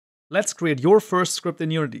let's create your first script in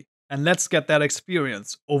Unity, and let's get that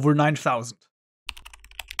experience over 9,000.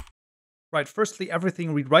 Right, firstly,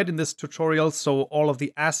 everything we write in this tutorial, so all of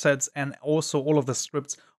the assets and also all of the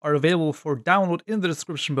scripts are available for download in the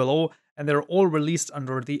description below, and they're all released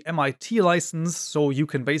under the MIT license, so you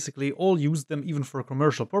can basically all use them even for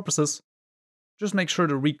commercial purposes. Just make sure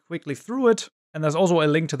to read quickly through it, and there's also a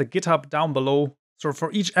link to the GitHub down below. So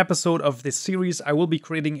for each episode of this series, I will be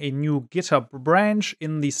creating a new GitHub branch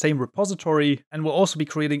in the same repository, and we'll also be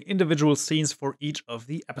creating individual scenes for each of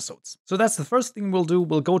the episodes. So that's the first thing we'll do.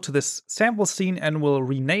 We'll go to this sample scene and we'll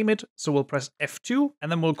rename it. So we'll press F2,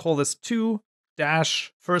 and then we'll call this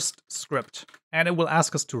 2-first script. And it will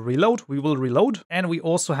ask us to reload. We will reload, and we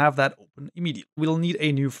also have that open immediately. We'll need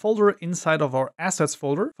a new folder inside of our assets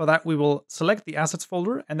folder. For that, we will select the assets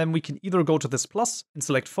folder, and then we can either go to this plus and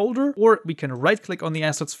select folder, or we can right-click on the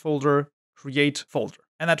assets folder, create folder.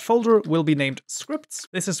 And that folder will be named scripts.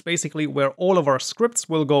 This is basically where all of our scripts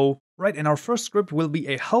will go. Right, and our first script will be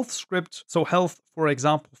a health script. So health, for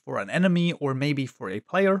example, for an enemy or maybe for a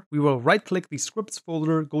player. We will right-click the scripts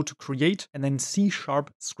folder, go to create, and then C#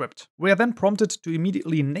 script. We are then prompted to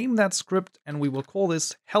immediately name that script, and we will call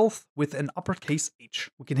this health with an uppercase H.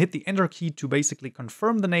 We can hit the enter key to basically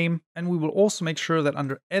confirm the name, and we will also make sure that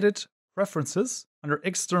under edit preferences, under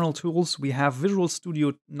external tools, we have Visual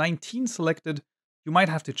Studio 19 selected. You might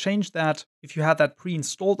have to change that if you had that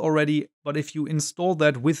pre-installed already, but if you install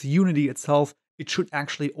that with Unity itself, it should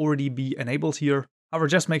actually already be enabled here. However,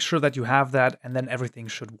 just make sure that you have that, and then everything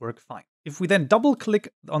should work fine. If we then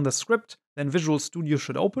double-click on the script, then Visual Studio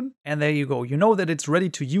should open, and there you go. You know that it's ready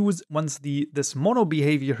to use once this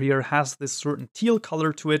MonoBehaviour here has this certain teal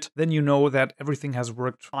color to it. Then you know that everything has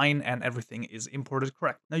worked fine and everything is imported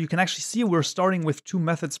correct. Now you can actually see we're starting with 2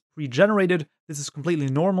 methods pre-generated. This is completely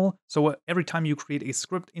normal. So every time you create a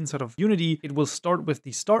script inside of Unity, it will start with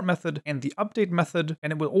the start method and the update method,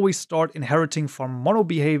 and it will always start inheriting from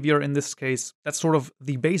MonoBehaviour in this case. That's sort of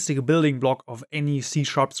the basic building block of any C#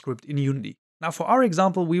 script in Unity. Now for our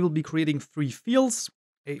example, we will be creating 3 fields: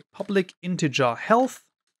 a public integer health,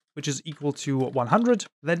 which is equal to 100,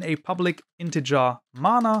 then a public integer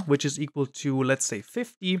mana, which is equal to, let's say,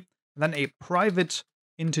 50, then a private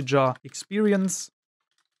integer experience,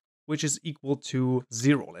 which is equal to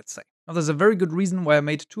 0, let's say. Now there's a very good reason why I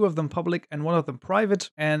made 2 of them public and 1 of them private,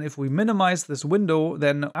 and if we minimize this window,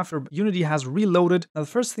 then after Unity has reloaded, now the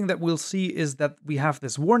first thing that we'll see is that we have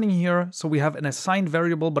this warning here. So we have an assigned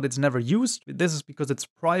variable, but it's never used. This is because it's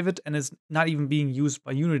private and is not even being used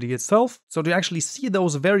by Unity itself. So to actually see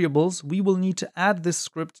those variables, we will need to add this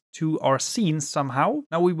script to our scene somehow.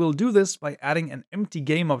 Now we will do this by adding an empty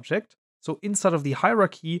game object. So inside of the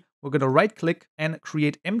hierarchy, we're going to right-click and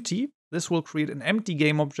create empty. This will create an empty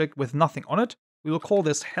game object with nothing on it. We will call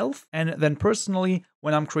this health, and then personally,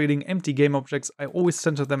 when I'm creating empty game objects, I always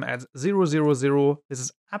center them at 0, 0, 0. This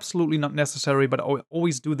is absolutely not necessary, but I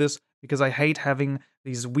always do this because I hate having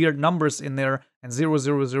these weird numbers in there, and 0,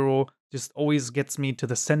 0, 0 just always gets me to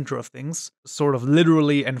the center of things, sort of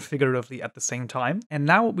literally and figuratively at the same time. And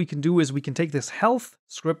now what we can do is we can take this health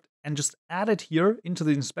script and just add it here into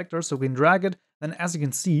the inspector, so we can drag it. Then as you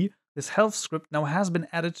can see, this health script now has been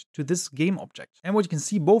added to this game object. And what you can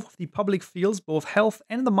see, both of the public fields, both health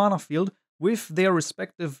and the mana field, with their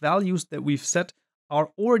respective values that we've set, are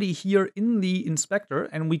already here in the inspector,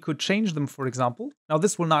 and we could change them, for example. Now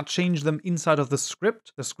this will not change them inside of the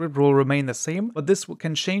script. The script will remain the same, but this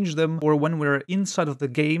can change them, or when we're inside of the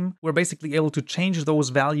game, we're basically able to change those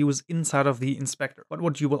values inside of the inspector. But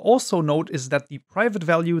what you will also note is that the private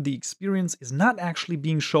value, the experience, is not actually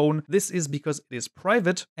being shown. This is because it is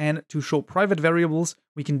private, and to show private variables,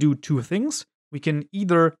 we can do 2 things. We can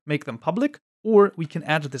either make them public, or we can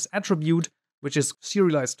add this attribute, which is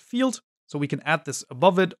SerializedField. So we can add this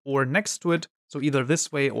above it or next to it, so either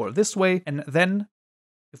this way or this way. And then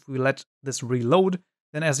if we let this reload,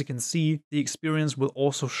 then as you can see, the experience will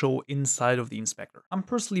also show inside of the inspector. I'm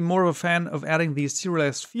personally more of a fan of adding the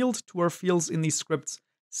SerializedField to our fields in these scripts,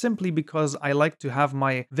 simply because I like to have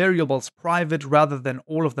my variables private rather than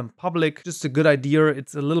all of them public. Just a good idea.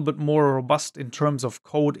 It's a little bit more robust in terms of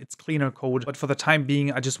code. It's cleaner code. But for the time being,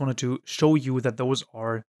 I just wanted to show you that those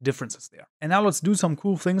are differences there. And now let's do some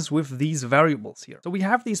cool things with these variables here. So we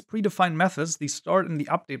have these predefined methods, the start and the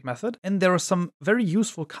update method, and there are some very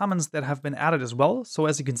useful comments that have been added as well. So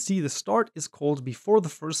as you can see, the start is called before the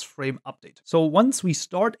first frame update. So once we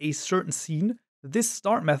start a certain scene, this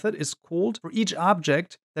start method is called for each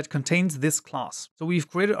object that contains this class. So we've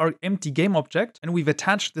created our empty game object and we've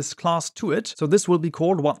attached this class to it. So this will be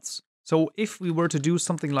called once. So if we were to do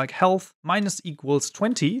something like health minus equals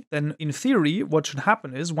 20, then in theory, what should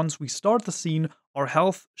happen is once we start the scene, our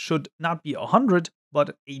health should not be 100,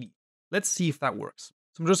 but 80. Let's see if that works.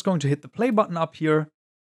 So I'm just going to hit the play button up here,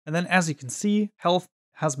 and then as you can see, health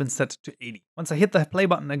has been set to 80. Once I hit the play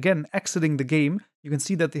button again, exiting the game, you can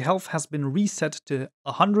see that the health has been reset to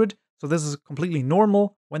 100. So this is completely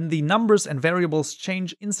normal. When the numbers and variables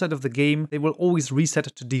change inside of the game, they will always reset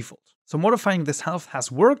to default. So modifying this health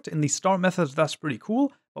has worked in the start method. That's pretty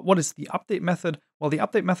cool. But what is the update method? Well, the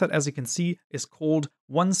update method, as you can see, is called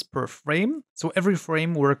once per frame. So every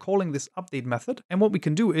frame we're calling this update method. And what we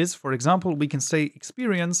can do is, for example, we can say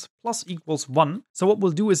experience plus equals 1. So what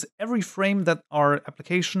we'll do is every frame that our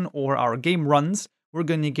application or our game runs, we're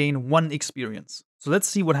going to gain 1 experience. So let's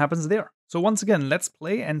see what happens there. So once again, let's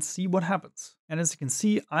play and see what happens. And as you can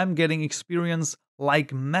see, I'm getting experience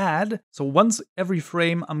like mad. So once every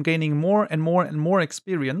frame, I'm gaining more and more and more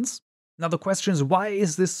experience. Now the question is, why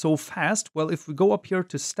is this so fast? Well, if we go up here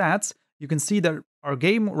to stats, you can see that our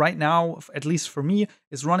game right now, at least for me,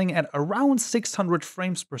 is running at around 600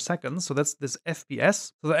 frames per second. So that's this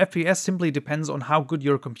FPS. So the FPS simply depends on how good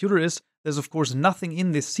your computer is. There's of course nothing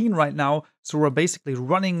in this scene right now, so we're basically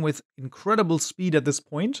running with incredible speed at this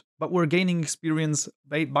point, but we're gaining experience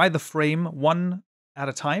by the frame, 1 at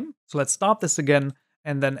a time. So let's stop this again,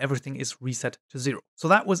 and then everything is reset to 0. So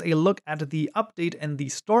that was a look at the update and the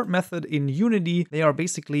start method in Unity. They are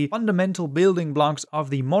basically fundamental building blocks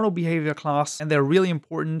of the MonoBehaviour class, and they're really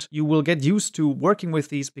important. You will get used to working with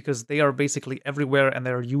these because they are basically everywhere and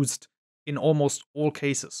they're used in almost all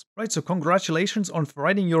cases. Right, so congratulations on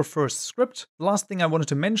writing your first script. The last thing I wanted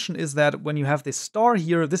to mention is that when you have this star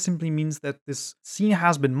here, this simply means that this scene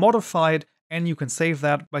has been modified, and you can save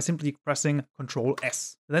that by simply pressing Ctrl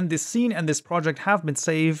S. Then this scene and this project have been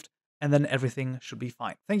saved, and then everything should be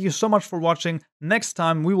fine. Thank you so much for watching. Next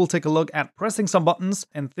time we will take a look at pressing some buttons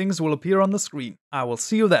and things will appear on the screen. I will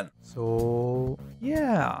see you then. So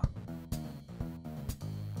yeah.